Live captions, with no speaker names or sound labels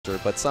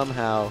but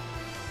somehow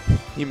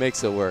he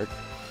makes it work.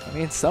 I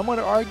mean, some would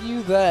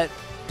argue that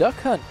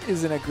Duckhunt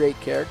isn't a great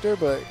character,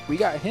 but we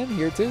got him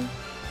here too.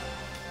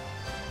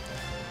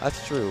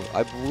 That's true.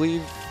 I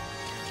believe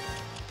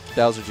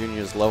Bowser Jr.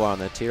 is low on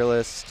the tier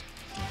list,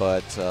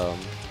 but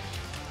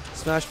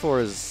Smash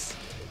 4 is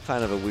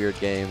kind of a weird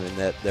game in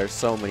that there's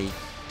so many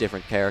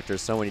different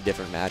characters, so many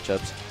different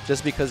matchups.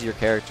 Just because your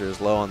character is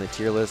low on the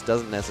tier list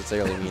doesn't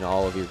necessarily mean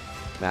all of your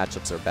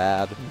matchups are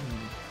bad.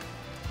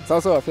 It's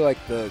also, I feel like,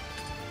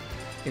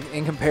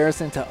 in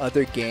comparison to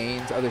other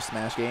games, other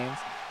Smash games,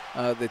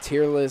 the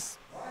tier list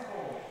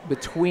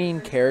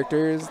between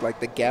characters, like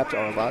the gaps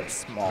are a lot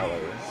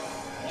smaller.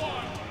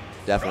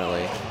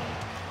 Definitely.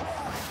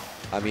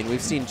 I mean,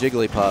 we've seen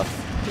Jigglypuff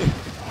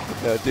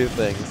do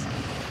things.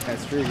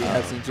 That's true. We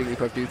have seen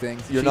Jigglypuff do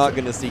things. You're not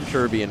going to see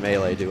Kirby and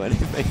Melee do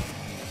anything.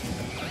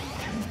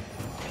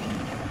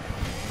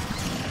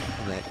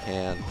 And that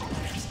can.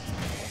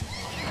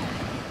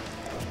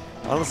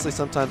 Honestly,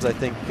 sometimes I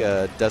think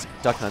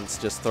Duckhunts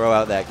just throw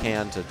out that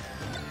can to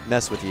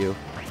mess with you.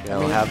 You know,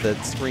 I mean, have the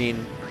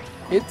screen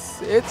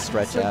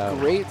stretch out. It's a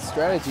great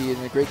strategy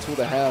and a great tool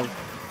to have.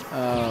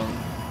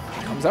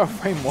 It comes out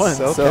frame 1.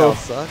 SoCal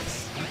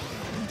sucks.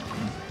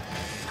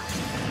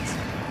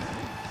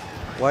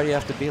 Why do you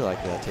have to be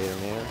like that,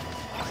 Taternator?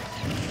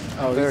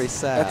 Oh, very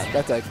sad.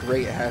 That's a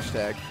great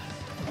hashtag.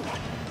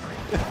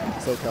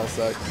 SoCal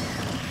sucks.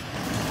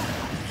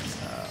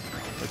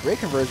 A great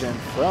conversion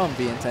from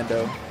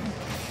Vientendo.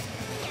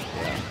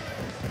 Yeah.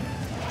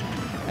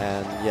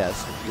 And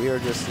yes, we are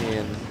just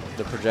seeing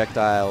the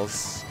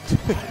projectiles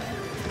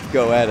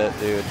go at it,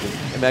 dude.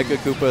 The Mega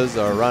Koopas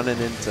are running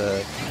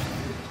into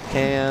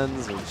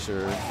cans, which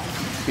are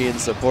being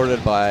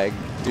supported by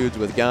dudes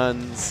with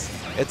guns.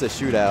 It's a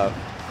shootout.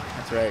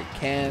 That's right.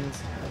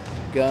 Cans,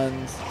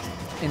 guns,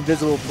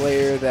 invisible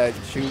player that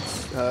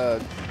shoots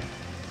Duck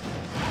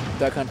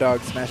Hunt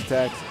Dog smash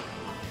attacks.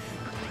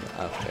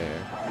 Up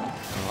air.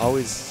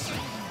 Always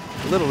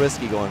a little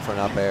risky going for an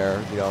up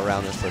air, you know,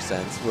 around this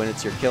percent. When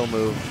it's your kill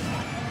move,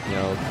 you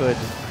know, it could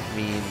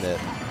mean that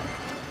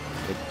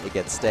it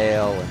gets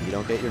stale and you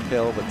don't get your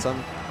kill,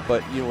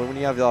 but you know, when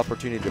you have the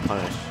opportunity to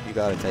punish, you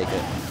got to take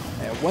it.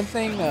 Yeah, one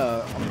thing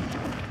I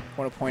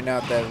want to point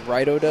out that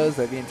Raito does,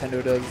 that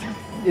Vientendo does,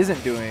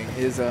 isn't doing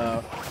is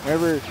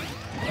whenever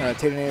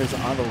Taternator's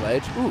on the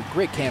ledge, ooh,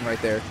 great can right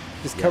there.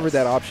 Just covered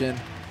that option.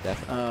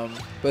 Definitely.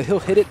 But he'll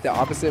hit it the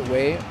opposite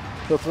way.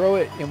 He'll throw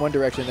it in one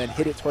direction, then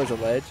hit it towards the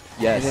ledge.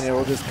 Yes. And then it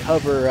will just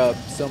cover up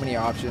so many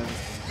options,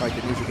 like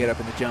the neutral get up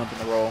and the jump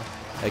and the roll.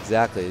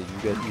 Exactly.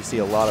 You see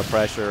a lot of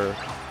pressure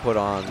put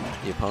on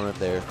the opponent.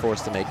 They're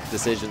forced to make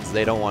decisions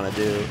they don't want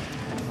to do.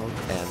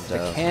 And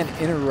the can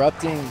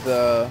interrupting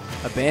the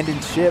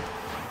abandoned ship.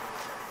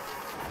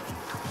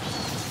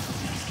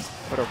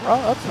 But a raw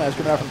up smash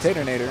coming out from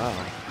Taternator. Wow.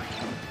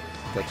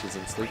 Catches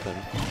him sleeping.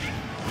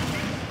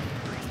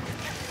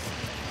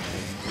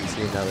 And you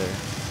see another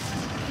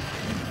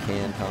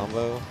can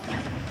combo.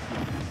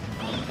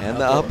 And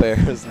the up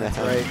airs now. That's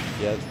right.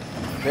 Yes.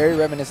 Very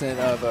reminiscent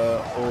of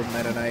old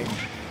Meta Knight.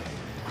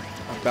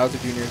 Bowser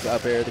Jr.'s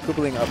up air, the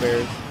Koopaling up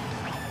airs.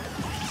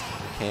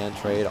 Can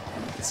trade.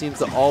 It seems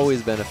to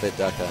always benefit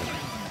Duck Hunt.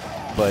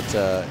 But,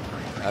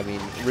 I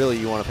mean, really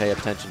you want to pay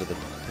attention to the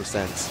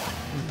percents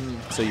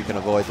so you can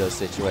avoid those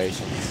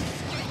situations.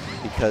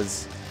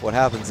 Because what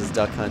happens is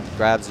Duck Hunt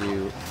grabs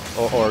you,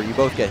 or you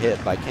both get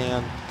hit by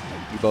can,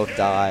 you both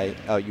die,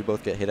 you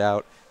both get hit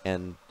out,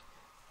 and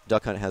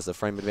Duck Hunt has the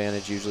frame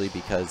advantage usually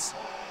because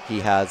he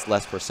has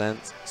less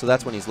percent. So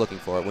that's when he's looking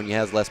for it. When he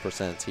has less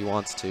percent, he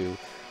wants to, you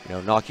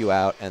know, knock you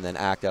out and then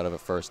act out of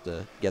it first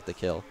to get the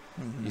kill.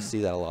 You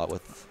see that a lot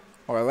with.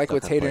 Or I like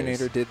what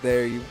Taternator did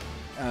there. You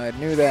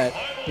knew that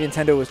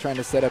Vientendo was trying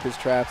to set up his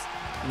traps,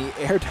 and he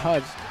air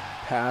dodged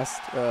past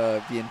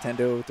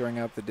Vientendo throwing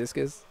out the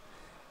discus,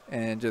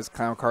 and just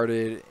clown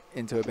carded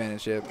into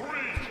abandoned ship.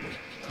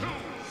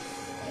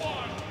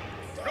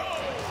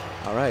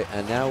 All right,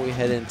 and now we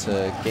head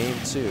into game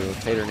 2.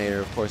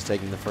 Taternator, of course,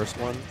 taking the first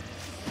one.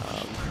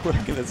 We're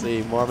going to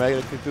see more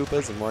Mega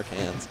Koopas and more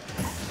cans.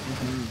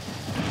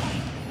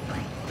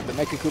 The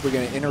Mecha Koopa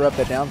going to interrupt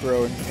that down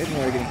throw, and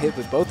Taternator getting hit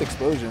with both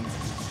explosions.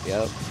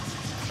 Yep.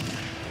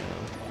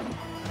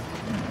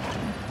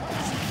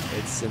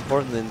 It's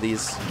important in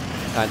these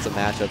kinds of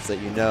matchups that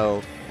you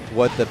know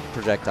what the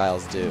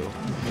projectiles do,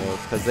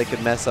 because they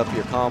could mess up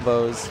your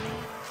combos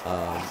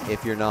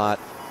if you're not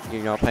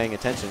paying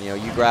attention. You know,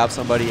 you grab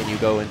somebody and you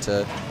go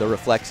into the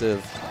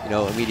reflexive,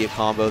 immediate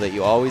combo that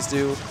you always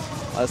do.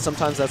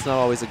 Sometimes that's not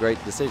always a great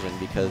decision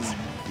because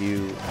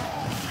you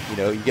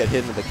get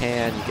hit into the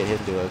can, you get hit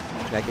into a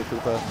Mecha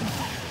Koopa.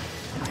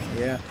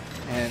 Yeah,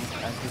 and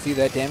as you can see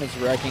that damage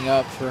racking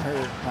up for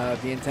her.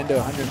 Vientendo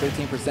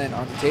 113%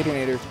 on the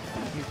Taternator.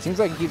 It seems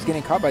like he keeps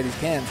getting caught by these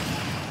cans.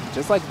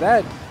 Just like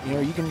that,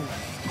 you can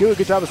do a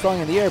good job of stalling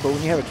in the air, but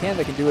when you have a can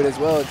that can do it as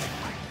well, it's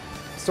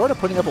sort of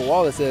putting up a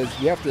wall that says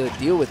you have to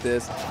deal with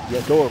this, you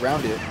have to go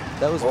around it.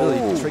 That was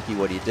really tricky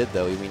what he did,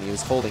 though. I mean, he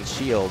was holding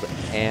shield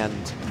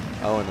and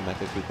the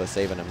Mecha Koopa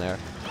saving him there.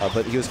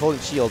 But he was holding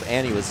shield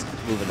and he was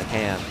moving the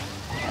can.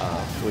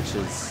 which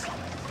is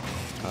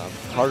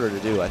harder to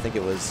do. I think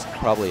it was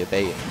probably a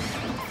bait,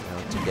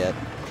 to get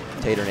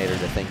Taternator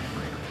to think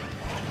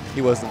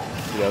he wasn't,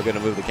 going to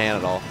move the can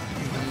at all.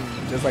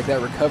 Just like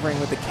that, recovering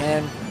with the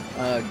can,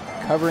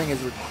 covering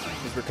his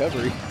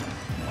recovery.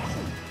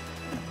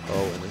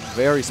 Oh, and a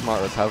very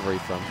smart recovery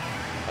from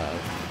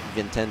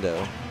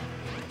Vientendo.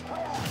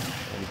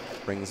 And he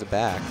brings it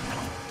back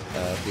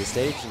to the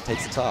stage and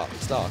takes the top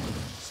stock.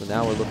 So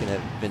now we're looking at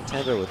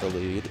Vientendo with the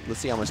lead. Let's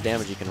see how much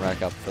damage he can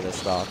rack up for this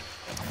stock.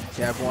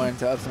 Jab 1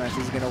 to up smash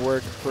is going to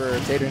work for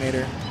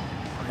Taternator.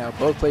 Now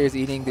both players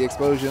eating the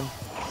explosion.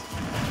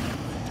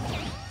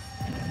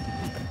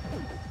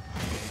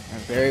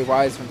 And very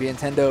wise from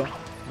Vientendo,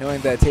 knowing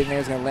that Taternator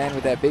is going to land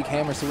with that big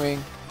hammer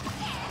swing.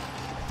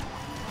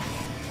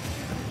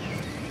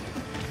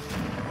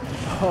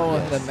 Oh,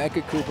 yes. And the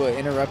Mecha Koopa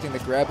interrupting the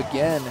grab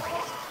again.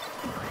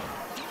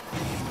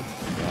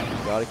 Yeah,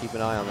 you got to keep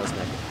an eye on those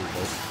Mecha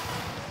Koopas.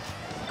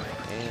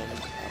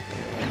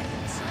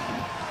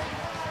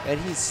 And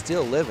he's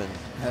still living.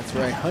 That's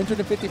right,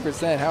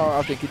 150%. How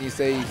often can you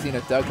say you've seen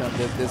a Duckhunt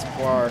live this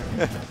far?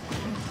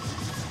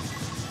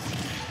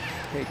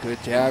 Okay, good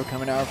jab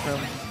coming out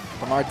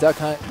from our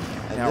Duckhunt.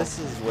 And now, this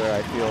is where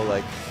I feel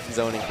like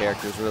zoning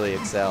characters really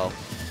excel,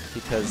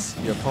 because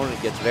your opponent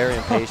gets very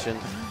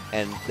impatient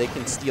and they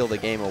can steal the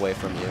game away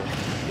from you.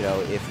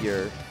 If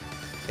you're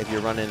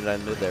running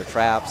into their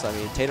traps. I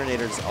mean,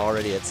 Taternator's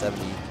already at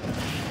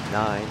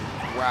 79.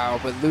 Wow,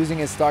 but losing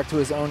his stock to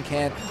his own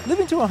can,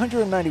 living to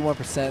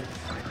 191%.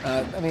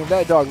 I mean,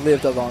 that dog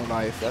lived a long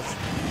life. That's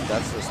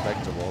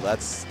respectable.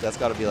 That's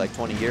got to be like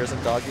 20 years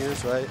of dog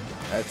years, right?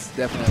 That's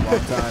definitely a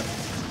long time.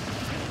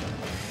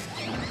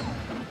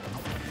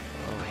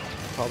 Oh,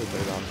 probably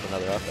could have gone for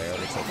another up there.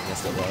 Looks like he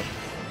missed it low.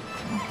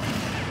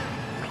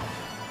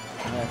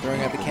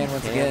 Throwing out the can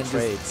once again.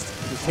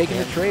 Just taking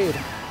the trade.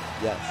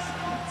 Yes.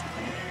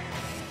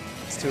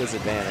 It's to his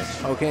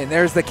advantage. Okay, and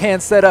there's the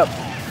can set up.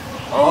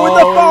 Oh, and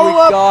the we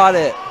follow-up! got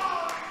it!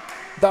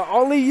 The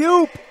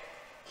alley-oop!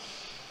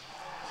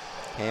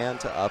 Can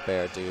to up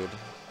air, dude.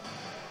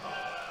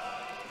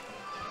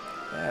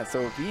 Yeah,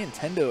 so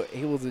Vientendo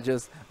able to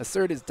just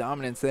assert his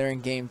dominance there in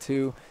game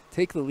 2,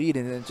 take the lead,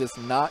 and then just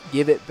not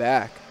give it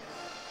back.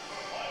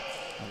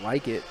 I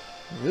like it.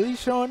 Really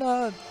showing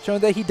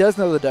that he does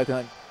know the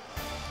Duckhunt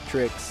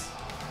tricks.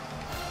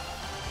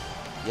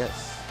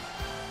 Yes.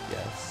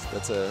 Yes.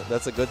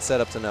 That's a good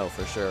setup to know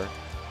for sure.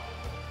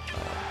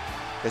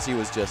 Because he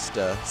was just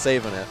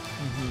saving it.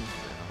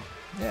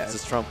 Yeah, it's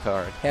his trump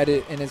card. Had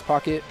it in his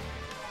pocket.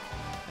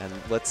 And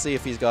let's see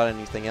if he's got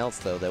anything else,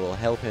 though, that will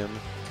help him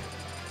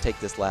take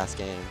this last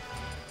game.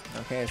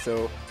 Okay,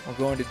 so we're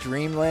going to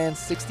Dreamland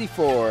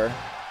 64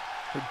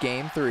 for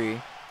game 3.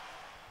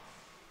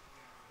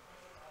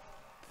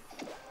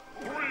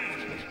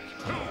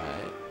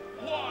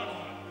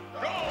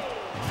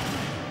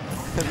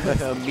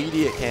 An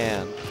immediate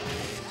can.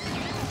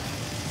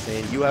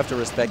 Saying you have to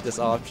respect this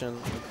option.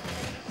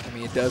 I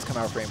mean, it does come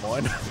out frame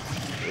 1.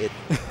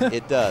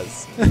 It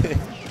does.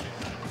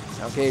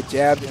 Okay,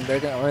 jabbed, and I'm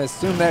going to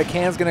assume that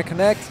can's going to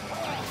connect.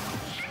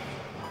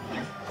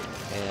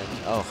 And,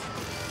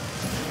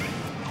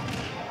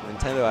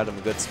 Nintendo had him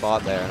a good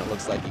spot there, and it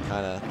looks like he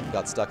kind of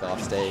got stuck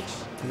off stage.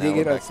 He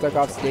did get stuck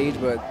off stage,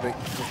 but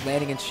just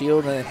landing in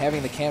shield and then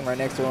having the can right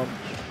next to him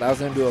allows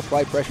him to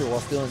apply pressure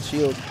while still in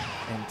shield.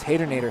 And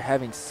Taternator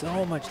having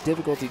so much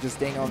difficulty just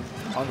staying on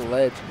the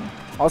ledge.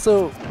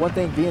 Also, one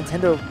thing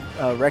Vientendo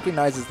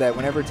recognizes that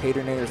whenever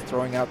Taternator is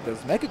throwing out those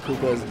Mecha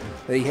Koopas,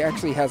 that he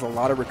actually has a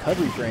lot of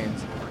recovery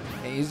frames.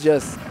 And he's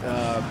just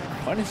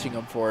punishing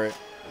him for it.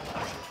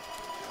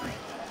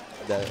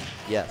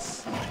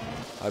 Yes.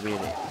 I mean,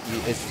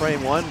 it's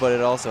frame 1, but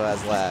it also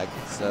has lag.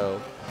 So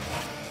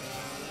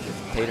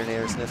if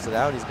Taternator sniffs it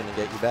out, he's going to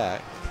get you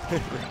back.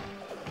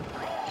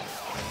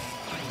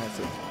 That's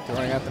it.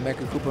 Throwing out the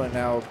Mecha Koopa and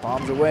now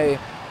bombs away.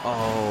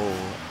 Oh,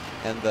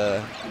 and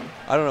I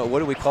don't know, what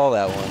do we call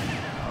that one?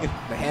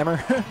 The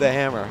hammer? The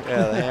hammer.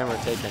 Yeah, the hammer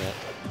taking it.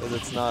 Because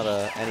it's not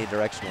any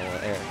directional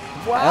air.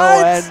 What?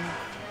 Oh, and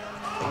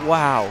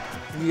wow.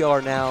 We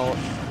are now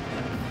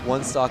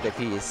 1 stock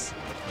apiece.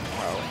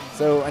 Wow.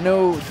 So I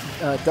know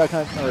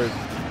Duckhunt or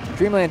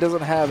Dreamland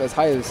doesn't have as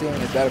high of a ceiling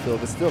as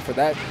Battlefield, but still for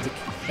that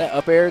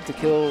up air to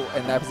kill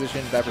in that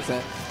position, that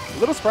percent, a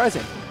little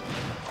surprising.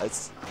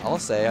 I'll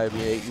say, I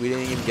mean, we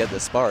didn't even get the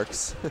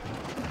sparks. Okay,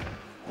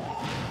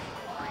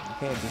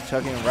 just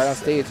chucking him right on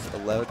stage. The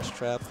ledge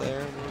trap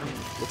there.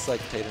 Looks like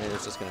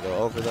Taternator's just going to go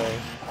over though.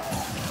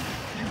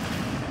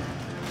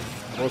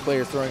 Both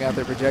players throwing out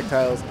their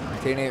projectiles.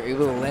 Taternator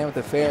able to land with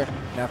the fair.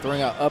 Now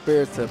throwing out up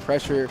airs to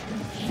pressure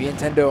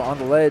Vientendo on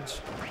the ledge.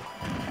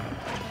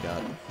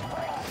 God.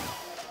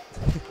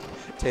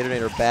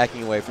 Taternator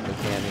backing away from the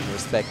can and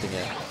respecting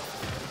it.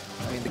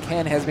 I mean, the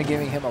can has been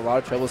giving him a lot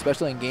of trouble,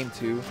 especially in game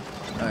 2.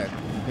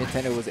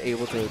 Vientendo was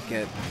able to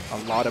get a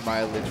lot of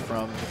mileage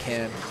from the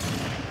can.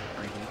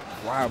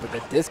 Wow, but the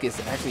disc is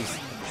actually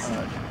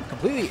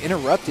completely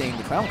interrupting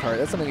the clown cart.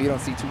 That's something you don't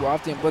see too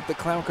often, but the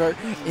clown cart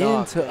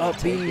into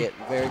up B.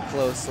 Very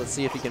close. Let's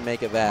see if he can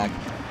make it back.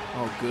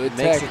 Oh, good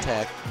Makes tech.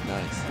 attack.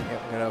 Nice.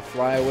 Yep, gonna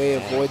fly away,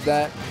 avoid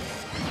that.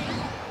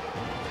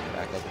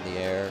 Back up in the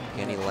air.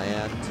 Can he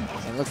land?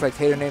 And it looks like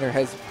Taternator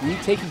has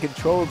retaken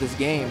control of this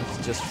game.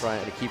 He's just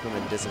trying to keep him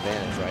in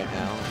disadvantage right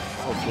now.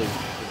 Hopefully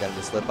we got him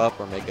to slip up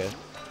or make a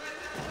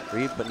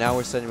read, but now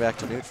we're sending back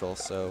to neutral,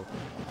 so.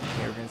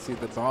 Okay, we're gonna see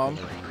the bomb.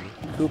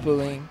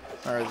 Koopaling,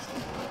 or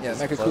yeah,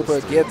 Mecha close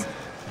Koopa to gets.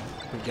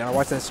 We gotta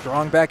watch that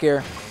strong back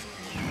air.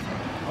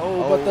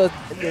 Oh,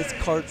 but this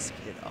cart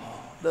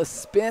the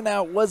spin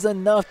out was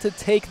enough to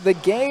take the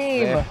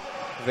game.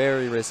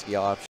 Very risky option.